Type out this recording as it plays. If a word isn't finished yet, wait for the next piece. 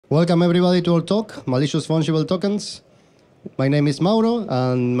Welcome everybody to our talk, Malicious Fungible Tokens. My name is Mauro,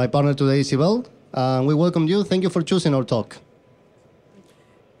 and my partner today is Cybelle. We welcome you. Thank you for choosing our talk.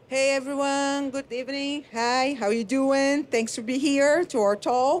 Hey everyone, good evening. Hi, how you doing? Thanks for being here to our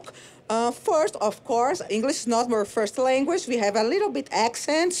talk. First, of course, English is not our first language. We have a little bit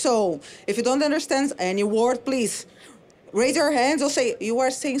accent, so if you don't understand any word, please raise your hands or say, you are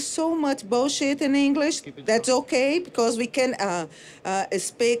saying so much bullshit in English. That's okay, because we can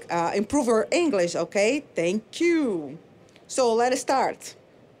improve our English, okay? Thank you. So let's start.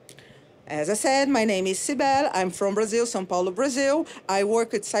 As I said, my name is Cybelle. I'm from Brazil, São Paulo, Brazil. I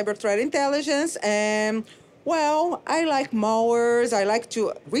work with cyber threat intelligence, and well, I like malwares. I like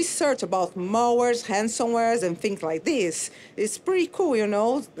to research about malwares, ransomwares, and things like this. It's pretty cool, you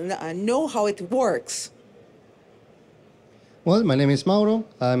know. I know how it works. Well, my name is Mauro.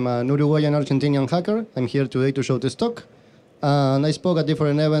 I'm an Uruguayan Argentinian hacker. I'm here today to show this talk. And I spoke at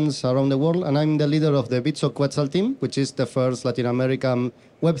different events around the world, and I'm the leader of the Bitso Quetzal team, which is the first Latin American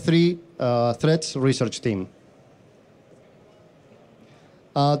Web3 threats research team.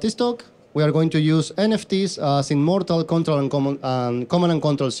 This talk, we are going to use NFTs as immortal control and command and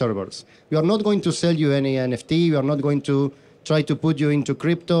control servers. We are not going to sell you any NFT. We are not going to try to put you into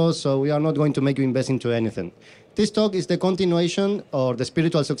crypto, so we are not going to make you invest into anything. This talk is the continuation or the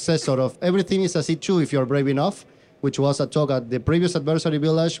spiritual successor of Everything is a C2 if you're brave enough, which was a talk at the previous Adversary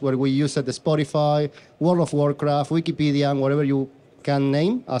Village where we used the Spotify, World of Warcraft, Wikipedia, and whatever you can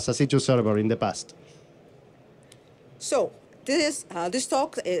name as a C2 server in the past. So this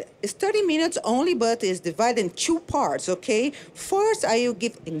talk is 30 minutes only, but is divided in two parts, okay? First, I will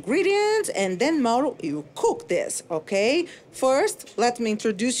give ingredients, and then Mauro, you cook this, okay? First, let me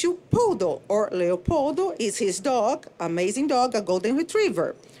introduce you Poodle, or Leopoldo is his dog, amazing dog, a golden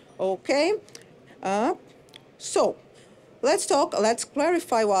retriever, okay? So, let's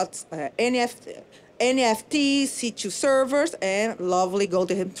clarify what NFT, C2 servers, and lovely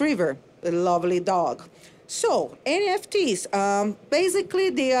golden retriever, a lovely dog. So, NFTs, basically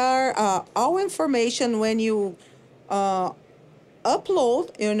they are all information when you upload,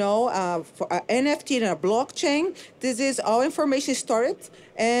 you know, for NFT in a blockchain. This is all information stored,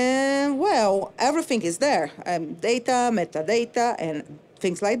 and well, everything is there, data, metadata, and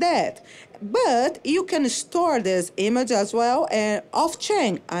things like that. But you can store this image as well and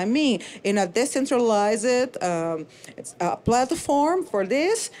off-chain. I mean, in a decentralized platform for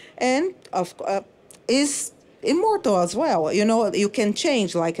this, and is immortal as well. You know, you can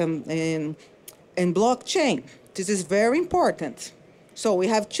change like in blockchain. This is very important. So we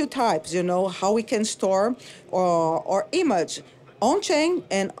have two types, you know, how we can store our image on-chain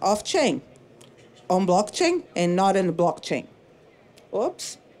and off-chain, on blockchain and not in the blockchain.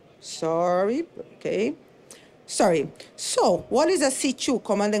 Oops, sorry, okay. Sorry. So what is a C2,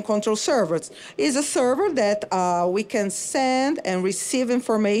 command and control server? It's a server that we can send and receive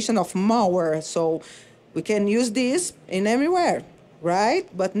information of malware. So we can use this in everywhere, right?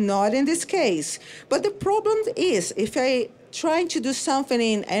 But not in this case. But the problem is, if I trying to do something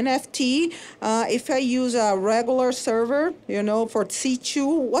in NFT, if I use a regular server, you know, for C2,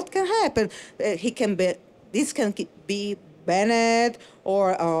 what can happen? This can be banned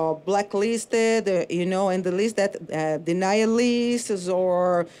or blacklisted, you know, and the list that denial lists,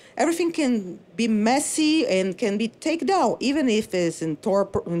 or everything can be messy and can be taken down, even if it's in Tor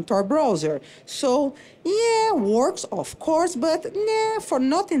browser. So yeah, works of course, but nah, for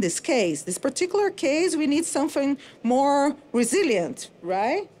not in this case. This particular case, we need something more resilient,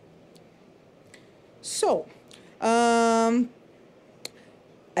 right? So,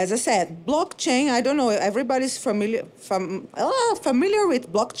 as I said, blockchain, I don't know, everybody's familiar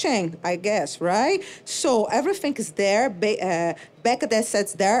with blockchain, I guess, right? So everything is there, backend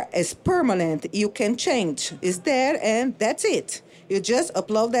assets there is permanent. You can change, it's there, and that's it. You just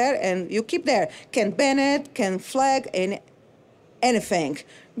upload there and you keep there. Can ban it, can flag anything.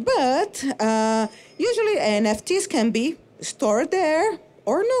 But usually NFTs can be stored there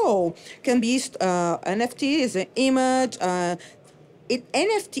or no. Can be, NFT is an image, in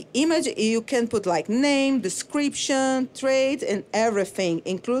NFT image, you can put like name, description, trade, and everything,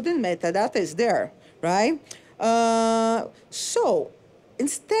 including metadata is there, right? So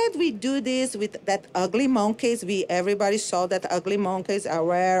instead, we do this with that ugly monkeys. Everybody saw that ugly monkeys are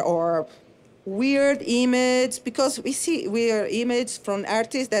rare, or weird image, because we see weird image from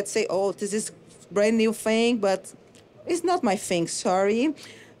artists that say, oh, this is brand new thing, but it's not my thing, sorry.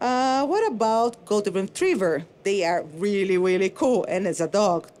 What about golden retriever? They are really, really cool, and it's a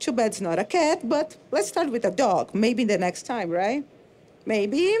dog. Too bad it's not a cat, but let's start with a dog. Maybe the next time, right?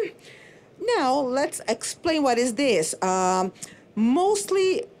 Maybe. Now, let's explain what is this.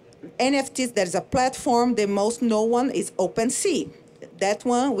 Mostly NFTs, there's a platform, the most known one is OpenSea. That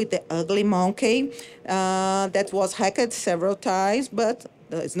one with the ugly monkey that was hacked several times, but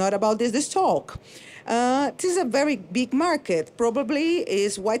it's not about this talk. It is a very big market. Probably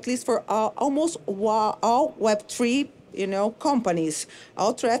is whitelist for almost all Web3, companies.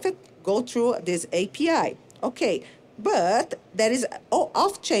 All traffic go through this API. Okay, but there is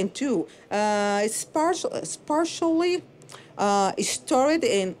off-chain too. It's partially stored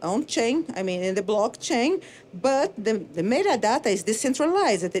in on-chain, in the blockchain, but the metadata is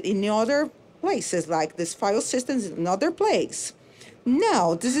decentralized in other places, like this file systems in another place.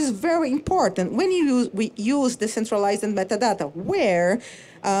 Now, this is very important. When we use decentralized metadata, where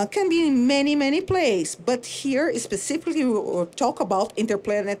can be in many places, but here specifically we'll talk about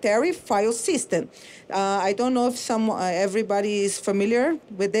interplanetary file system. I don't know if everybody is familiar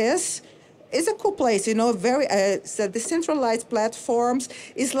with this. It's a cool place, very so decentralized platforms.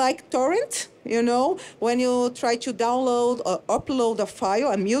 It's like torrent, when you try to download or upload a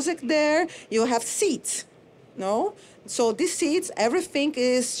file, a music there, you have seeds, no? So these seeds, everything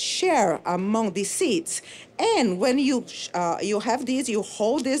is shared among these seeds. And when you have these, you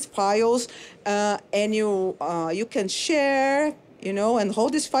hold these files, and you can share, and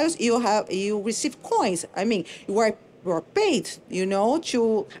hold these files. You receive coins. You are paid,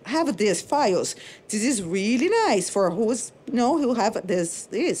 to have these files. This is really nice for who have this.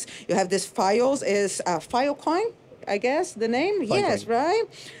 You have these files is Filecoin, I guess the name. Filecoin. Yes, right.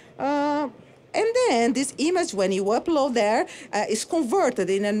 And then this image, when you upload there, is converted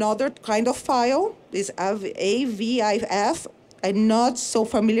in another kind of file. This AVIF. I'm not so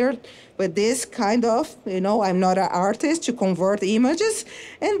familiar with this kind of, I'm not an artist to convert images.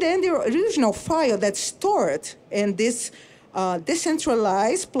 And then the original file that's stored in this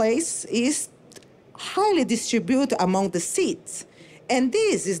decentralized place is highly distributed among the seeds. And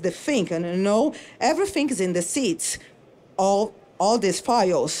this is the thing, everything is in the seeds, all these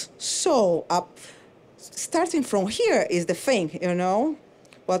files. So starting from here is the thing,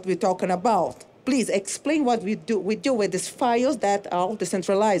 what we're talking about. Please explain what we do with these files that are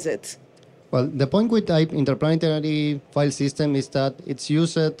decentralized. Well, the point with interplanetary file system is that it's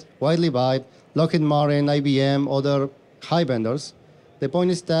used widely by Lockheed Martin, IBM, other high vendors. The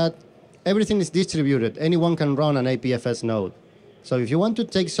point is that everything is distributed. Anyone can run an IPFS node. So if you want to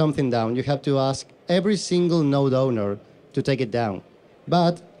take something down, you have to ask every single node owner to take it down.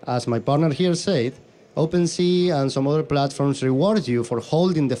 But, as my partner here said, OpenSea and some other platforms reward you for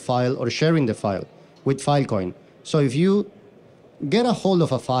holding the file or sharing the file with Filecoin. So if you get a hold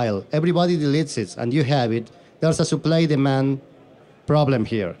of a file, everybody deletes it, and you have it, there's a supply-demand problem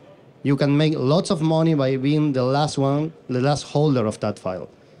here. You can make lots of money by being the last holder of that file.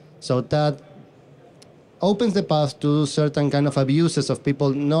 So that opens the path to certain kind of abuses of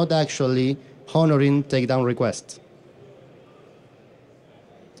people not actually honoring takedown requests.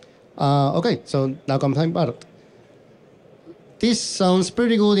 Okay, so now comes my part. This sounds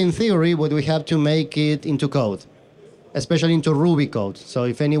pretty good in theory, but we have to make it into code, especially into Ruby code. So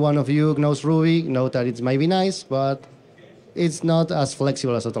if any one of you knows Ruby, know that it might be nice, but it's not as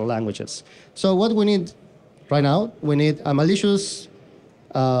flexible as other languages. So what we need right now, we need a malicious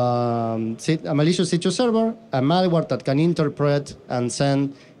C2 server, a malware that can interpret and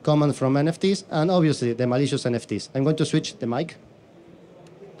send commands from NFTs, and obviously the malicious NFTs. I'm going to switch the mic.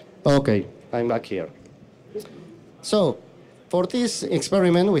 Okay, I'm back here. So, for this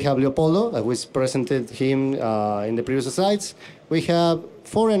experiment, we have Leopoldo, we presented him in the previous slides. We have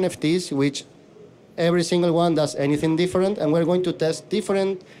 4 NFTs, which every single one does anything different, and we're going to test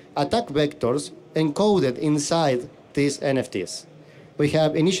different attack vectors encoded inside these NFTs. We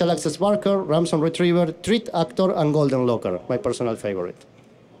have initial access marker, ransom retriever, treat actor, and golden locker, my personal favorite.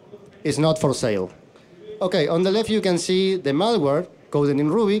 It's not for sale. Okay, on the left you can see the malware coded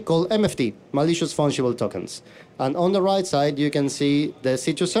in Ruby called MFT, malicious fungible tokens. And on the right side you can see the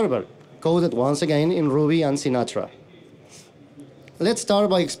C2 server, coded once again in Ruby and Sinatra. Let's start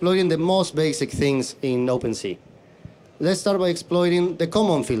by exploring the most basic things in OpenSea. Let's start by exploiting the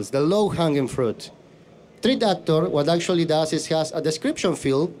common fields, the low-hanging fruit. Treat actor, what actually does is has a description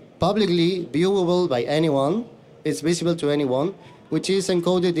field, publicly viewable by anyone, it's visible to anyone, which is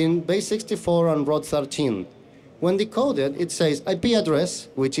encoded in base 64 and ROT 13. When decoded, it says IP address,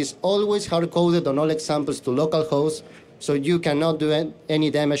 which is always hard-coded on all examples to localhost, so you cannot do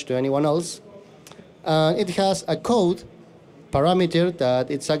any damage to anyone else. It has a code parameter that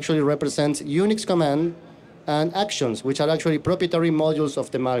it actually represents Unix command and actions, which are actually proprietary modules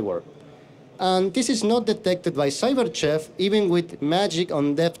of the malware. And this is not detected by CyberChef, even with magic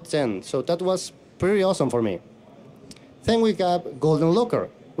on Dev 10, so that was pretty awesome for me. Then we have Golden Locker.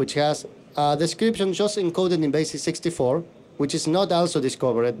 which has a description just encoded in base64, which is not also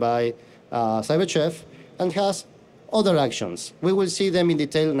discovered by Cyberchef, and has other actions. We will see them in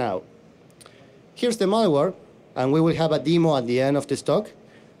detail now. Here's the malware, and we will have a demo at the end of this talk.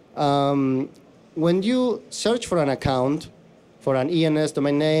 When you search for an account, for an ENS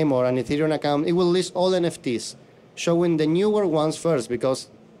domain name or an Ethereum account, it will list all NFTs, showing the newer ones first, because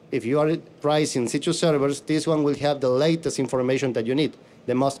if you are pricing situ servers, this one will have the latest information that you need,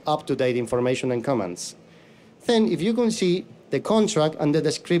 the most up-to-date information and comments. Then, if you can see the contract and the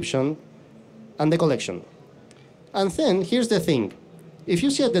description and the collection. And then, here's the thing. If you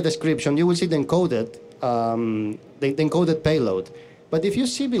see at the description, you will see the encoded payload. But if you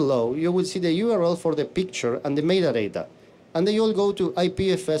see below, you will see the URL for the picture and the metadata. And they all go to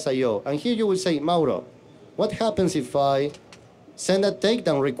IPFS.io. And here you will say, Mauro, what happens if I send a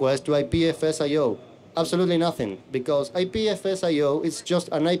takedown request to IPFS.io? Absolutely nothing, because IPFS.io is just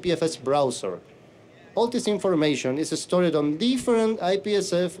an IPFS browser. All this information is stored on different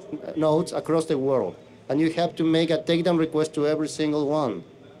IPSF nodes across the world, and you have to make a takedown request to every single one.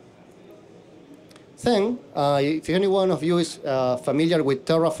 Then, if any one of you is familiar with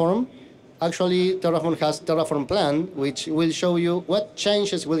Terraform, actually Terraform has Terraform Plan, which will show you what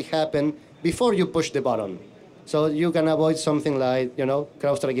changes will happen before you push the button. So you can avoid something like,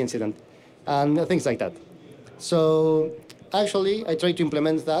 CrowdStrike incident and things like that. So actually, I tried to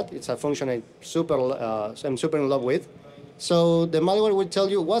implement that. It's a function I'm super in love with. So the malware will tell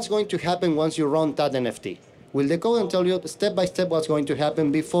you what's going to happen once you run that NFT. Will the code and tell you step by step what's going to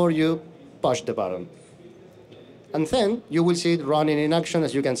happen before you push the button. And then you will see it running in action,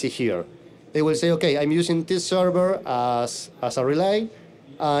 as you can see here. They will say, okay, I'm using this server as a relay.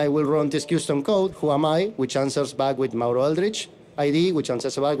 I will run this custom code, who am I, which answers back with Mauro Eldritch, ID, which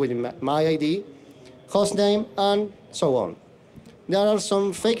answers back with my ID, hostname, and so on. There are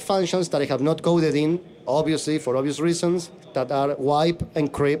some fake functions that I have not coded in, obviously, for obvious reasons, that are wipe,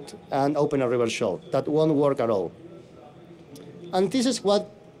 encrypt, and open a reverse shell. That won't work at all. And this is what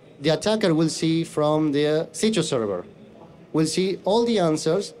the attacker will see from the situ server. We'll see all the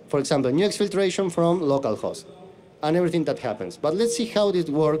answers, for example, new exfiltration from localhost, and everything that happens. But let's see how this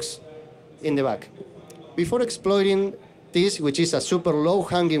works in the back. Before exploiting this, which is a super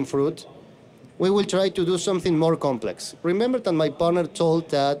low-hanging fruit, we will try to do something more complex. Remember that my partner told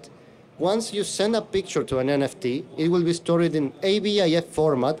that once you send a picture to an NFT, it will be stored in ABIF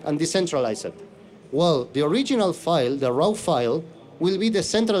format and decentralized. Well, the original file, the raw file, will be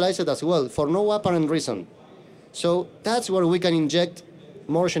decentralized as well for no apparent reason. So that's where we can inject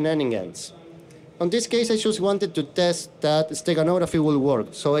more shenanigans. In this case, I just wanted to test that steganography will work,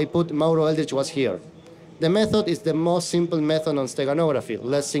 so I put Mauro Eldritch was here. The method is the most simple method on steganography,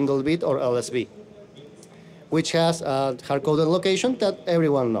 less single bit or LSB, which has a hard-coded location that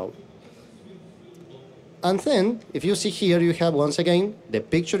everyone knows. And then, if you see here, you have, once again, the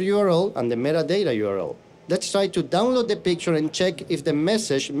picture URL and the metadata URL. Let's try to download the picture and check if the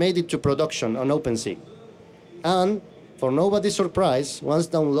message made it to production on OpenSea. And for nobody's surprise, once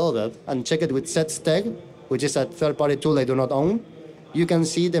downloaded and check it with setsteg, which is a third-party tool I do not own, you can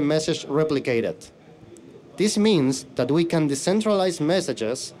see the message replicated. This means that we can decentralize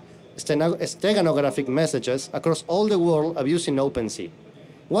messages, steganographic messages, across all the world using OpenSea.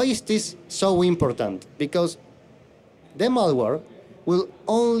 Why is this so important? Because the malware will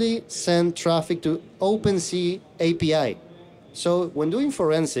only send traffic to OpenSea API. So when doing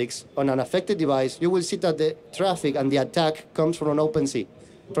forensics on an affected device, you will see that the traffic and the attack comes from OpenSea,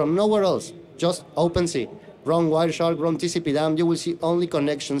 from nowhere else, just OpenSea. Run Wireshark, run TCP/DAM, you will see only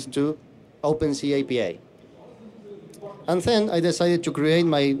connections to OpenSea API. And then I decided to create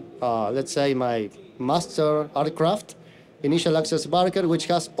my, let's say, my master artcraft, initial access marker, which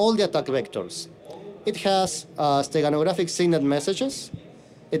has all the attack vectors. It has steganographic signet messages.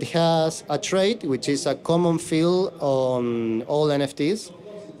 It has a trait, which is a common field on all NFTs,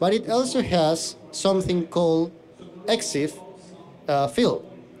 but it also has something called EXIF field.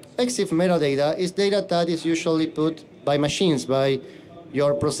 EXIF metadata is data that is usually put by machines, by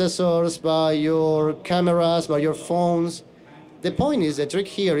your processors, by your cameras, by your phones. The point is, the trick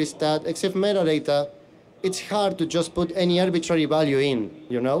here is that EXIF metadata, it's hard to just put any arbitrary value in,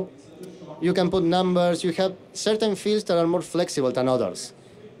 You can put numbers, you have certain fields that are more flexible than others.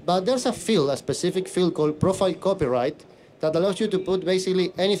 But there's a field, a specific field called profile copyright, that allows you to put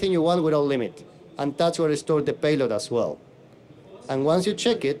basically anything you want without limit. And that's where I store the payload as well. And once you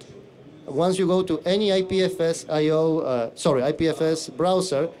check it, once you go to any IPFS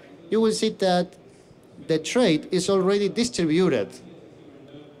browser, you will see that the trait is already distributed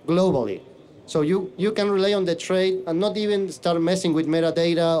globally. So you can rely on the trade and not even start messing with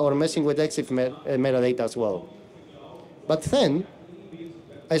metadata or messing with EXIF metadata as well. But then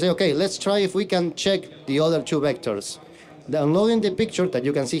I say, okay, let's try if we can check the other two vectors. Downloading the picture that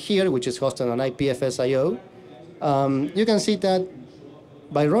you can see here, which is hosted on IPFS.io, you can see that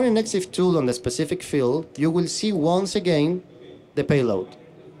by running Exif tool on the specific field, you will see once again the payload.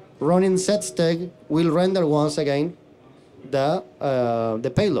 Running setsteg will render once again the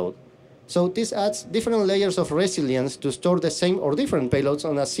payload. So this adds different layers of resilience to store the same or different payloads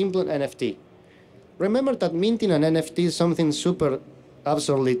on a simple NFT. Remember that minting an NFT is something super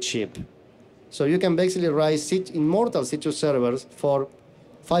absurdly cheap. So you can basically write immortal C2 servers for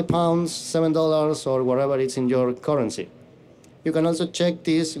 £5, $7, or whatever it's in your currency. You can also check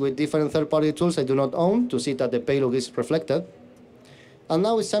this with different third-party tools I do not own to see that the payload is reflected. And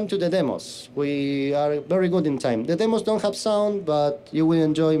now it's time to the demos. We are very good in time. The demos don't have sound, but you will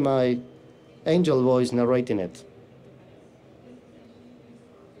enjoy my angel voice narrating it.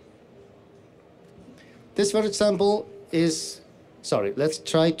 This first example is, sorry, let's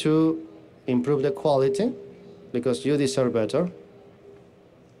try to improve the quality because you deserve better.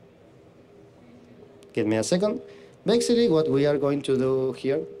 Give me a second. Basically, what we are going to do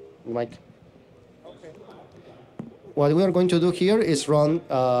here, Mike. Okay. What we are going to do here is run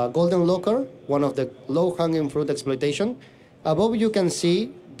Golden Locker, one of the low-hanging fruit exploitation. Above you can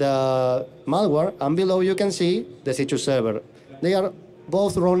see the malware, and below you can see the C2 server. They are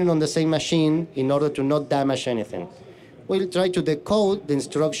both running on the same machine in order to not damage anything. We'll try to decode the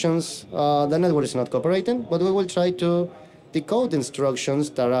instructions. The network is not cooperating, but we will try to decode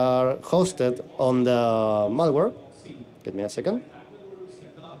instructions that are hosted on the malware. Give me a second.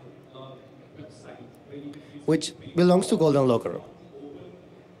 Which belongs to Golden Locker.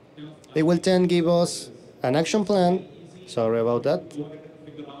 They will then give us an action plan. Sorry about that.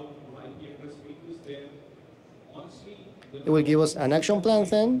 It will give us an action plan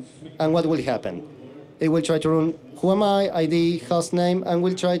then, and what will happen? It will try to run who am I, ID, host name, and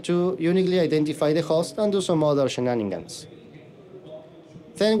will try to uniquely identify the host and do some other shenanigans.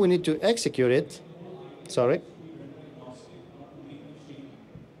 Then we need to execute it. Sorry.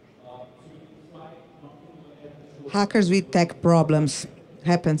 Hackers with tech problems.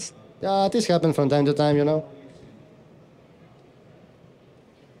 Happens. This happens from time to time, you know.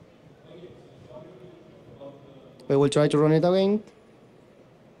 We will try to run it again.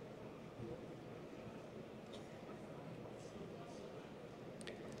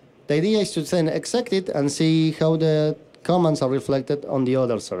 The idea is to then exec it and see how the commands are reflected on the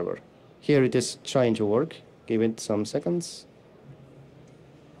other server. Here it is trying to work. Give it some seconds.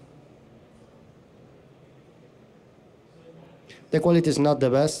 The quality is not the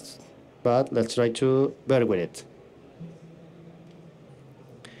best, but let's try to bear with it.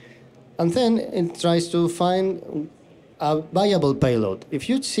 And then it tries to find a viable payload. If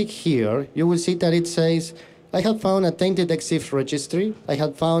you see here, you will see that it says, I have found a tainted EXIF registry. I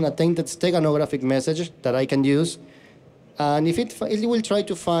have found a tainted steganographic message that I can use. And if it will try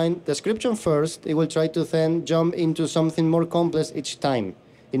to find description first, it will try to then jump into something more complex each time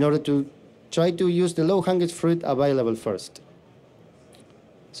in order to try to use the low-hanging fruit available first.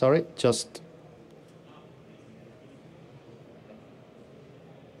 Sorry, just...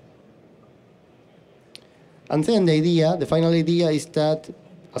 And then the final idea is that,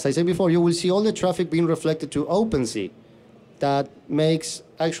 as I said before, you will see all the traffic being reflected to OpenSea. That makes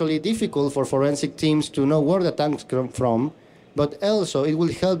actually difficult for forensic teams to know where the attacks come from, but also it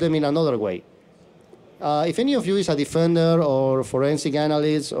will help them in another way. If any of you is a defender or forensic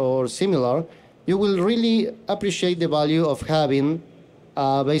analyst or similar, you will really appreciate the value of having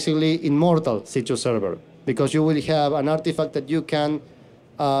basically immortal C2 server, because you will have an artifact that you can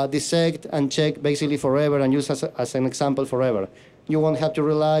dissect and check basically forever and use as an example forever. You won't have to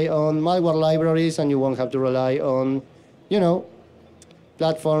rely on malware libraries, and you won't have to rely on, you know,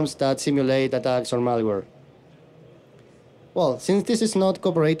 platforms that simulate attacks or malware. Well, since this is not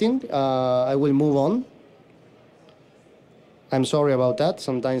cooperating, I will move on. I'm sorry about that.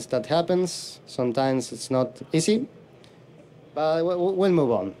 Sometimes that happens. Sometimes it's not easy. But we'll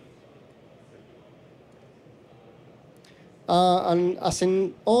move on. And as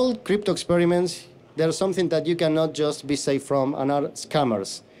in all crypto experiments, there's something that you cannot just be safe from, and are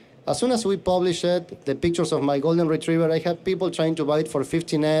scammers. As soon as we publish it, the pictures of my golden retriever, I have people trying to buy it for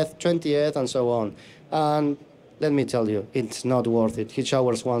 15 ETH, 20 ETH, and so on. And let me tell you, it's not worth it. He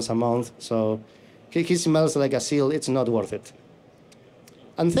showers once a month, so he smells like a seal. It's not worth it.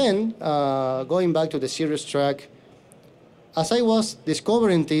 And then, going back to the serious track, as I was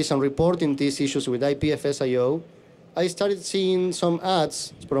discovering this and reporting these issues with IPFS.io, I started seeing some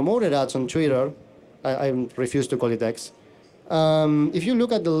ads, promoted ads on Twitter. I refuse to call it X. If you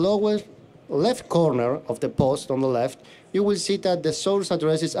look at the lower left corner of the post on the left, you will see that the source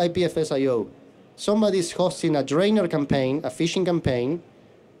address is IPFS.io. Somebody is hosting a drainer campaign, a phishing campaign,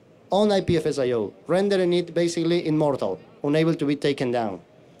 on IPFS.io, rendering it basically immortal, unable to be taken down.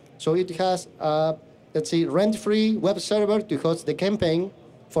 So it has a, let's say, rent-free web server to host the campaign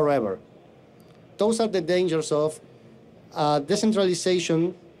forever. Those are the dangers of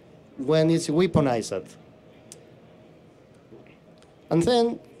decentralization when it's weaponized. And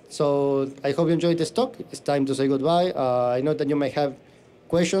then, so I hope you enjoyed this talk. It's time to say goodbye. I know that you may have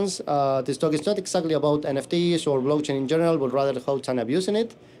questions. This talk is not exactly about NFTs or blockchain in general, but rather how to abusing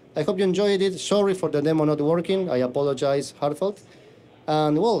it. I hope you enjoyed it. Sorry for the demo not working. I apologize heartfelt.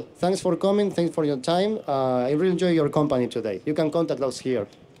 And well, thanks for coming. Thanks for your time. I really enjoy your company today. You can contact us here.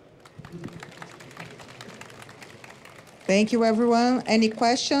 Thank you, everyone. Any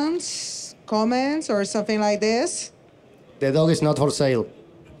questions, comments, or something like this? The dog is not for sale.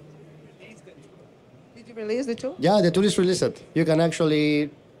 Did you release the tool? Yeah, the tool is released. You can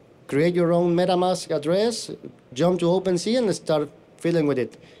actually create your own MetaMask address, jump to OpenSea, and start fiddling with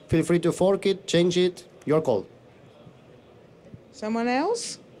it. Feel free to fork it, change it, your call. Someone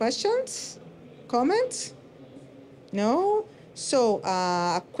else? Questions? Comments? No? So,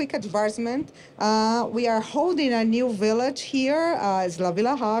 a quick advertisement. We are holding a new village here. It's La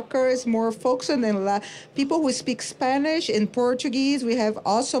Villa Hackers, more focused on people who speak Spanish and Portuguese. We have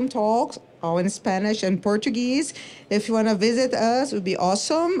awesome talks, all in Spanish and Portuguese. If you want to visit us, it would be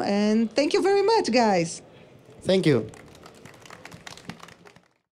awesome. And thank you very much, guys. Thank you.